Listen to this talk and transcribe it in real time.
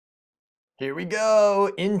Here we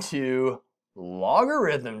go into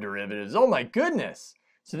logarithm derivatives. Oh my goodness.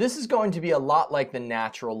 So this is going to be a lot like the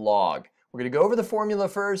natural log. We're going to go over the formula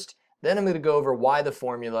first, then I'm going to go over why the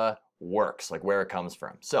formula works, like where it comes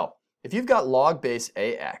from. So if you've got log base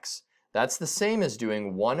ax, that's the same as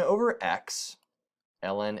doing 1 over x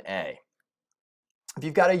ln a. If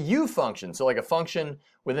you've got a u function, so like a function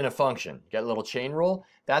within a function, you got a little chain rule,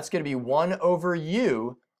 that's going to be 1 over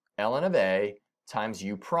u ln of a times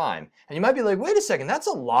u prime. And you might be like, wait a second, that's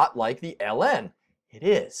a lot like the ln. It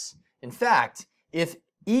is. In fact, if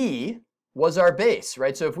e was our base,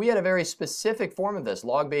 right? So if we had a very specific form of this,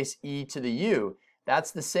 log base e to the u,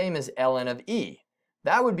 that's the same as ln of e.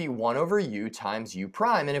 That would be 1 over u times u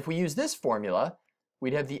prime. And if we use this formula,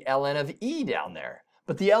 we'd have the ln of e down there.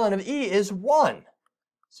 But the ln of e is 1.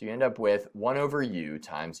 So you end up with 1 over u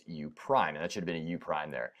times u prime. And that should have been a u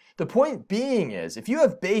prime there. The point being is, if you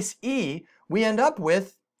have base e, we end up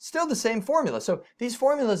with still the same formula. So these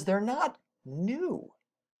formulas, they're not new.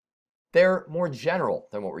 They're more general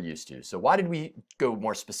than what we're used to. So why did we go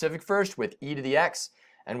more specific first with e to the x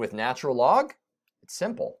and with natural log? It's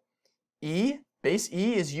simple. Base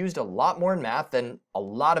e is used a lot more in math than a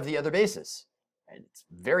lot of the other bases. And it's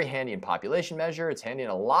very handy in population measure. It's handy in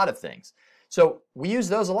a lot of things. So we use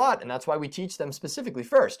those a lot, and that's why we teach them specifically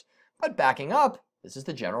first. But backing up, this is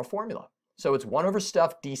the general formula. So it's 1 over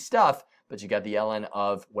stuff d stuff, but you got the ln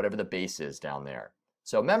of whatever the base is down there.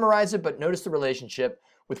 So memorize it, but notice the relationship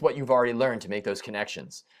with what you've already learned to make those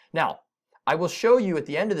connections. Now, I will show you at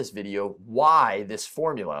the end of this video why this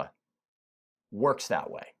formula works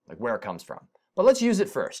that way, like where it comes from. But let's use it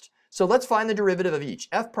first. So let's find the derivative of each.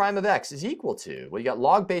 F prime of x is equal to, well, you got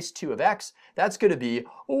log base 2 of x. That's going to be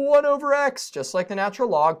 1 over x, just like the natural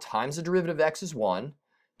log, times the derivative of x is 1.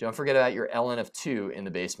 Don't forget about your ln of 2 in the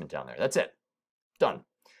basement down there. That's it. Done.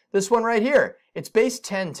 This one right here, it's base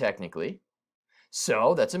 10 technically.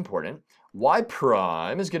 So that's important. Y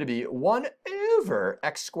prime is going to be 1 over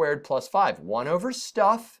x squared plus 5. 1 over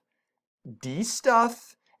stuff, d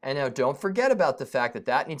stuff. And now don't forget about the fact that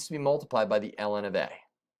that needs to be multiplied by the ln of a.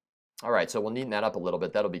 All right, so we'll neaten that up a little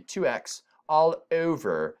bit. That'll be 2x all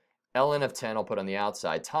over ln of 10, I'll put on the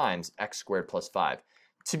outside, times x squared plus 5.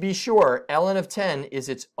 To be sure, ln of 10 is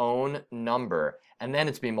its own number, and then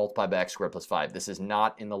it's being multiplied by x squared plus 5. This is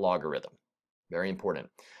not in the logarithm. Very important.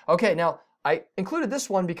 Okay, now I included this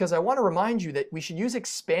one because I want to remind you that we should use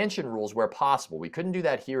expansion rules where possible. We couldn't do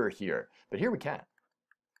that here or here, but here we can.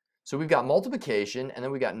 So we've got multiplication, and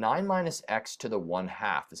then we've got 9 minus x to the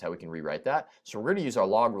 1/2 is how we can rewrite that. So we're going to use our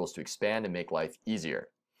log rules to expand and make life easier.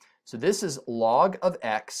 So this is log of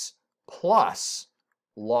x plus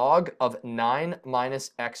log of 9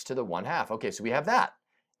 minus x to the 1/2. Okay, so we have that.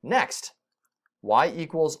 Next, y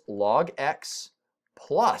equals log x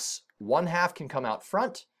plus 1/2 can come out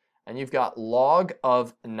front, and you've got log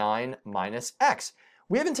of 9 minus x.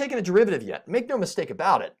 We haven't taken a derivative yet. Make no mistake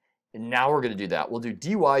about it. And now we're going to do that. We'll do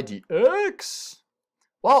dy dx.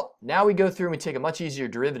 Well, now we go through and we take a much easier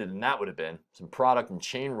derivative than that would have been. Some product and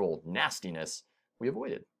chain rule nastiness we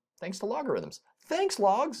avoided. Thanks to logarithms. Thanks,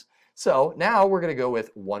 logs. So now we're going to go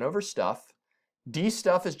with 1 over stuff. D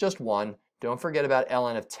stuff is just 1. Don't forget about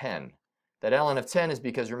ln of 10. That ln of 10 is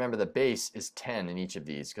because, remember, the base is 10 in each of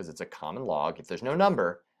these because it's a common log. If there's no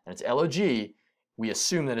number and it's log, we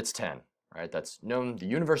assume that it's 10. Right? That's known the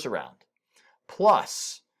universe around.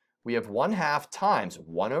 Plus, we have 1/2 times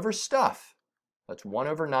 1 over stuff. That's 1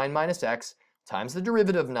 over 9 minus x times the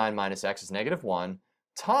derivative of 9 minus x is -1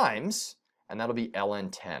 times, and that'll be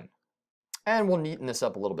ln 10. And we'll neaten this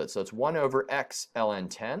up a little bit. So it's 1 over x ln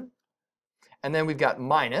 10. And then we've got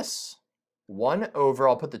minus 1 over,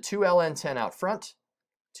 I'll put the 2 ln 10 out front,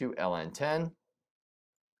 2 ln 10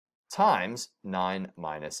 times 9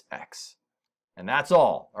 minus x. And that's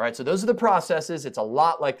all. All right, so those are the processes. It's a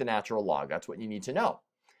lot like the natural log. That's what you need to know.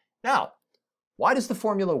 Now, why does the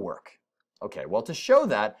formula work? Okay, well, to show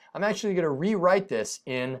that, I'm actually going to rewrite this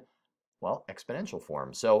in, well, exponential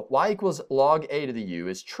form. So y equals log a to the u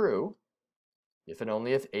is true if and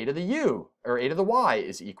only if a to the u, or a to the y,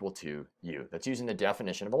 is equal to u. That's using the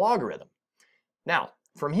definition of a logarithm. Now,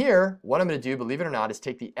 from here, what I'm going to do, believe it or not, is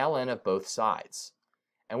take the ln of both sides.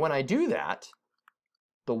 And when I do that,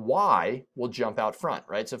 the y will jump out front,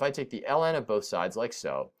 right? So if I take the ln of both sides like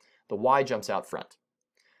so, the y jumps out front.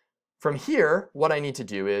 From here, what I need to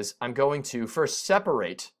do is I'm going to first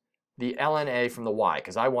separate the ln a from the y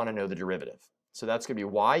because I want to know the derivative. So that's going to be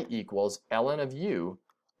y equals ln of u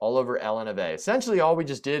all over ln of a. Essentially, all we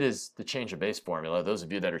just did is the change of base formula. Those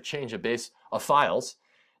of you that are change of base of files.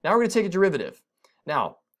 Now we're going to take a derivative.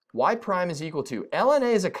 Now, y prime is equal to, ln a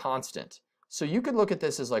is a constant. So you could look at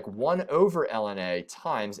this as like 1 over ln a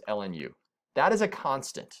times ln u. That is a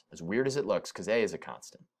constant, as weird as it looks, because a is a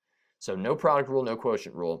constant. So no product rule, no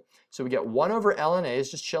quotient rule. So we get 1 over ln a is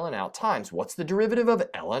just chilling out times, what's the derivative of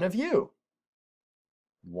ln of u?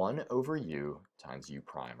 1 over u times u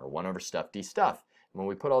prime, or 1 over stuff d stuff. And when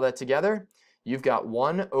we put all that together, you've got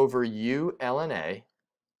 1 over u ln a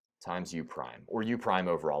times u prime, or u prime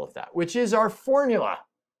over all of that, which is our formula.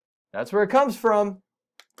 That's where it comes from.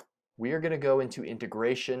 We are going to go into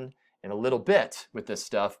integration in a little bit with this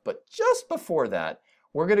stuff, but just before that,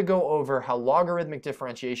 we're going to go over how logarithmic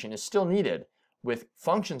differentiation is still needed with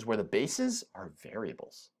functions where the bases are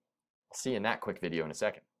variables. I'll see you in that quick video in a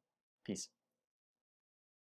second. Peace.